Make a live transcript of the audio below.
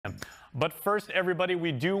But first, everybody,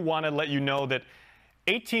 we do want to let you know that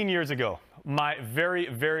 18 years ago, my very,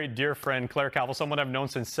 very dear friend, Clare Calvo, someone I've known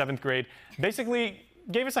since 7th grade, basically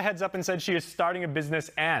gave us a heads up and said she is starting a business,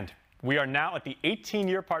 and we are now at the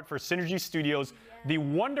 18-year part for Synergy Studios. Yes. The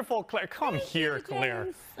wonderful Clare, come here, Clare.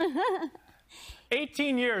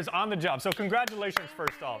 18 years on the job, so congratulations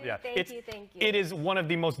first off. Yeah, thank you. It is one of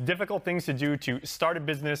the most difficult things to do, to start a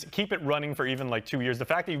business, keep it running for even like 2 years. The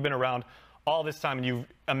fact that you've been around all this time and you've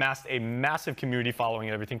amassed a massive community following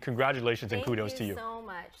and everything, congratulations and kudos to you. Thank you so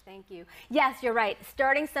much. Thank you. Yes, you're right.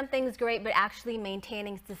 Starting something is great, but actually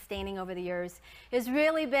maintaining, sustaining over the years has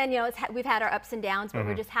really been, you know, we've had our ups and downs, but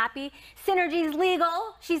we're just happy. Synergy's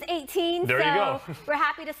legal. She's 18, there you go. We're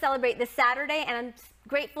happy to celebrate this Saturday, and I'm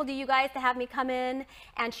grateful to you guys to have me come in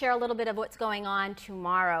and share a little bit of what's going on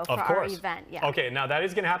tomorrow for our event. Yeah. Okay, now that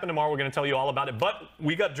is going to happen tomorrow. We're going to tell you all about it, but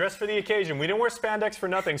we got dressed for the occasion. We didn't wear spandex for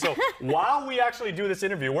nothing. So while we actually do this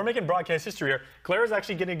interview, we're making broadcast history here. Claire is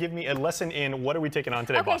actually going to give me a lesson in what are we taking on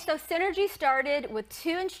today, Okay, boss? so Synergy started with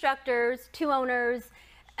 2 instructors, 2 owners,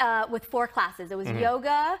 with 4 classes. It was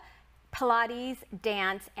yoga, Pilates,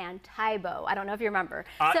 dance, and Taibo. I don't know if you remember.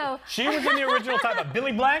 She was in the original Taibo.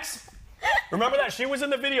 Billy Blanks? Remember that? She was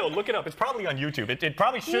in the video. Look it up. It's probably on YouTube. It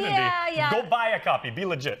probably shouldn't be. Yeah. Go buy a copy. Be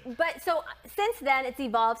legit. But so since then, it's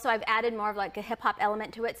evolved. So I've added more of like a hip hop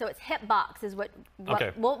element to it. So it's hip box is what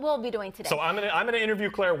we'll be doing today. So I'm gonna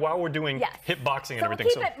interview Claire while we're doing hip boxing and everything.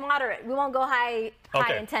 We'll keep it moderate. We won't go high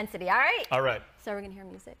intensity. All right. All right. So we're gonna hear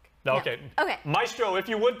music. Okay. No. Okay. Maestro, if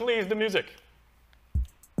you would please, the music.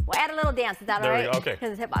 We'll add a little dance. Is that all right? There we go. Okay.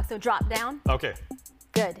 Because it's hip box. So drop down. Okay.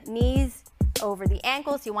 Good. Knees over the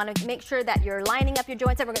ankles. You want to make sure that you're lining up your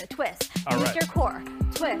joints, and we're going to twist. Use your core.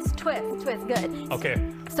 Twist, twist, twist. Good. Okay.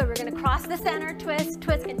 So we're going to cross the center, twist,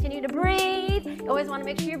 twist. Continue to breathe. You always want to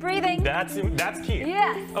make sure you're breathing. That's key.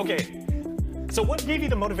 Yes. Okay. So what gave you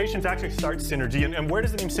the motivation to actually start Synergy, and where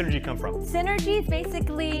does the name Synergy come from? Synergy is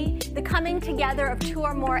basically the coming together of 2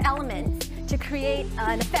 or more elements to create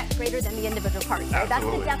an effect greater than the individual parts. So that's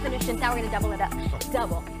the definition. Now we're going to double it up.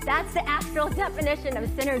 Double. That's the actual definition of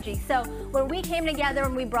Synergy. So when we came together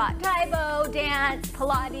and we brought Taibo, dance,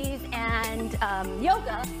 Pilates, and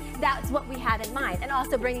yoga, that's what we had in mind. And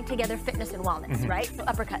also bringing together fitness and wellness, right? So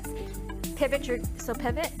uppercuts. Pivot,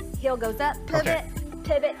 pivot, heel goes up, pivot.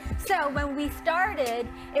 Pivot. So when we started,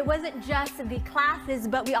 it wasn't just the classes,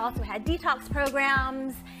 but we also had detox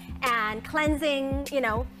programs and cleansing,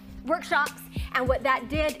 workshops. And what that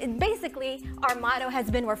did is basically our motto has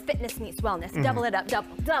been where fitness meets wellness. Double it up,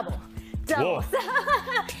 double. Double.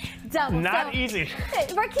 Not easy.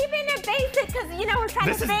 We're keeping it basic because, we're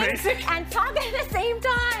trying to think and talk at the same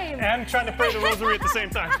time. And trying to pray the rosary at the same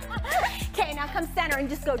time. Okay, now come center and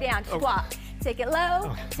just go down, squat. Take it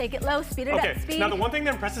low, speed it up, speed. Now the one thing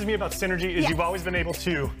that impresses me about Synergy is you've always been able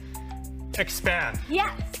to expand.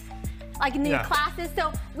 Yes, like new classes.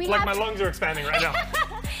 So we have my lungs are expanding right now.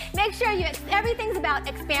 Make sure everything's about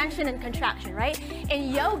expansion and contraction, right?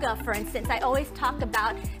 In yoga, for instance, I always talk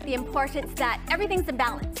about the importance that everything's in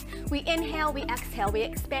balance. We inhale, we exhale, we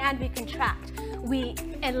expand, we contract. We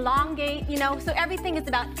elongate, so everything is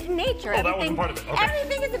about nature. That wasn't part of it. Okay.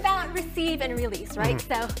 Everything is about receive and release, right?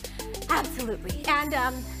 So, absolutely.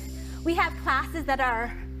 And we have classes that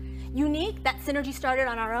are unique, that Synergy started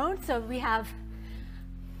on our own. So we have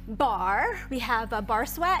bar, we have a bar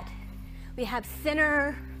sweat, we have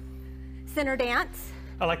center dance.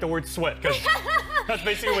 I like the word sweat because that's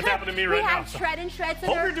basically what's happening to me right now. We have shred and shred.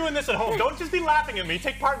 Hope you're doing this at home. Don't just be laughing at me.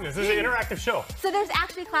 Take part in this. This is an interactive show. So there's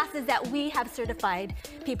actually classes that we have certified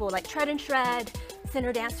people like shred and shred,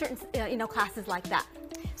 center dance, certain classes like that.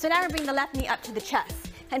 So now we're bringing the left knee up to the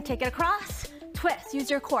chest and take it across. Twist.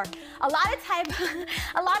 Use your core. A lot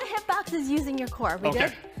of hip box is using your core. We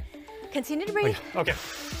good? Continue to breathe. Okay.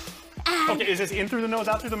 Okay, is this in through the nose,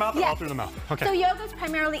 out through the mouth, or out through the mouth? Okay. So yoga's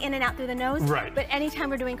primarily in and out through the nose. Right. But anytime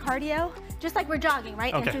we're doing cardio, just like we're jogging,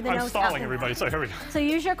 right? Okay. In through the nose, stalling everybody, so here we go. So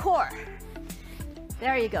use your core.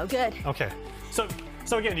 There you go, good. Okay. So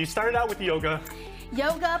again, you started out with yoga.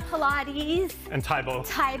 Yoga, Pilates. And Taibo.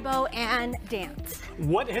 Taibo and dance.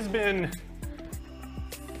 What has been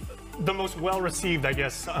the most well-received, I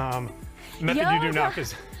guess, method you do now?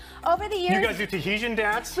 Because over the years, you guys do Tahitian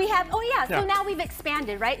dance? We have, so now we've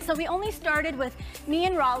expanded, right? So we only started with me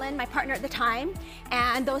and Roland, my partner at the time,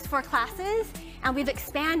 and those 4 classes, and we've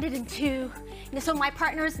expanded into, so my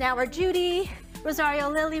partners now are Judy, Rosario,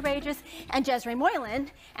 Lily Regis, and Jezreel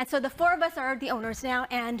Moylan, and so the 4 of us are the owners now,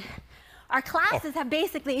 and our classes have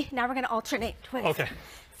basically, now we're gonna alternate twist. Okay.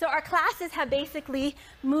 So our classes have basically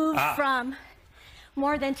moved from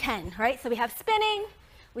more than 10, right? So we have spinning,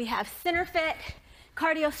 we have center fit,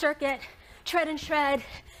 cardio circuit, tread and shred,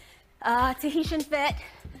 Tahitian fit,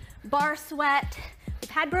 bar sweat. We've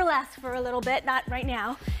had burlesque for a little bit, not right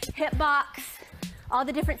now. Hip box, all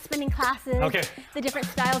the different spinning classes, the different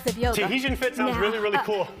styles of yoga. Tahitian fit sounds really, really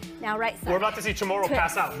cool. Now right side. We're about to see Chamorro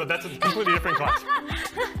pass out, but that's a completely different class.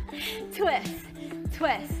 Twist,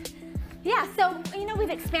 twist. Yeah, so, you know,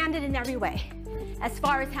 we've expanded in every way. As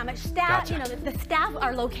far as how much staff, you know, the staff,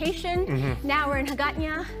 our location. Now we're in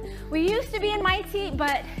Hagåtña. We used to be in Mighty,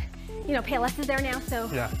 but, you know, Payless is there now, so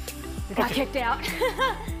we got kicked out.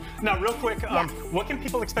 Now, real quick, what can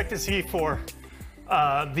people expect to see for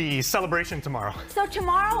the celebration tomorrow? So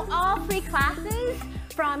tomorrow, all 3 classes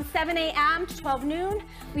from 7 a.m. to 12 noon.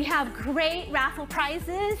 We have great raffle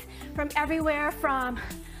prizes from everywhere from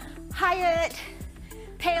Hyatt,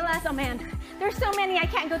 Payless, oh man, there's so many, I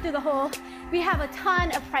can't go through the whole. We have a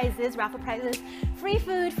ton of prizes, raffle prizes, free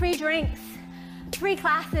food, free drinks, free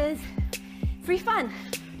classes, free fun.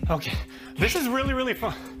 Okay, this is really, really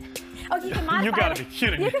fun. Oh, you can modify. You gotta be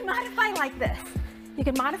kidding me. You can modify like this. You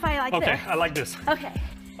can modify like this. Okay, I like this. Okay.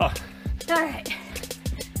 Oh. All right.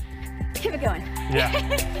 Keep it going. Yeah.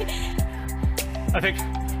 I think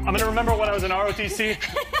I'm gonna remember when I was in ROTC,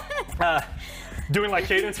 doing like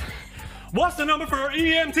cadence. What's the number for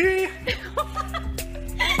EMT?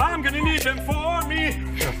 I'm gonna need them for me.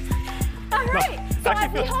 All right. So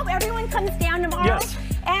as we hope everyone comes down tomorrow. Yes.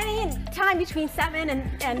 Any time between 7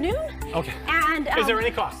 and noon. Okay. And is there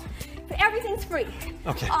any cost? Everything's free.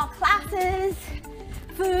 Okay. All classes,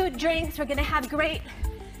 food, drinks. We're gonna have great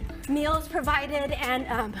meals provided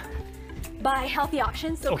and by Healthy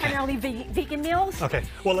Options, so primarily vegan meals. Okay.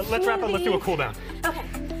 Well, let's wrap up. Let's do a cool down. Okay.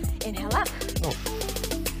 Inhale up.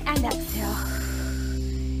 And exhale.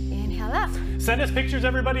 Inhale up. Send us pictures,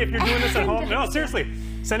 everybody, if you're doing this at home. No, seriously.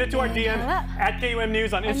 Send it to our DM at KUM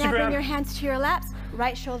News on Instagram. And now bring your hands to your laps.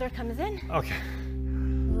 Right shoulder comes in. Okay.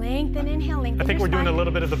 Lengthen, inhale, lengthen. I think we're doing a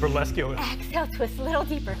little bit of the burlesque yoga. Exhale, twist a little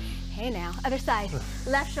deeper. Hey now, other side.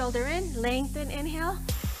 Left shoulder in, lengthen, inhale.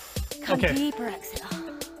 Come deeper,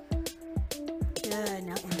 exhale. Good,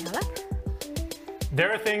 now inhale up.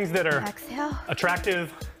 There are things that are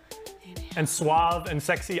attractive and suave and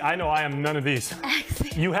sexy. I know I am none of these.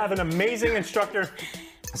 You have an amazing instructor,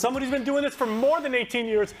 somebody who's been doing this for more than 18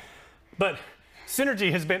 years, but Synergy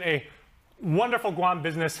has been a wonderful Guam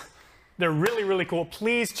business. They're really, really cool.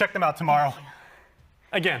 Please check them out tomorrow.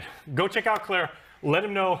 Again, go check out Claire. Let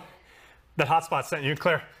him know that Hotspot sent you.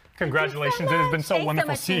 Claire, congratulations. It has been so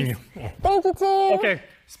wonderful seeing you. Thank you, too. Okay,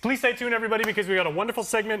 please stay tuned, everybody, because we got a wonderful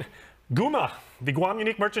segment. GUMA, the Guam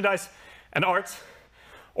Unique Merchandise and Arts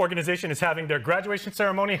Organization, is having their graduation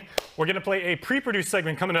ceremony. We're going to play a pre-produced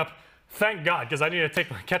segment coming up. Thank God, because I need to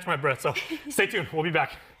catch my breath. So stay tuned. We'll be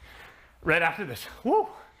back right after this. Woo!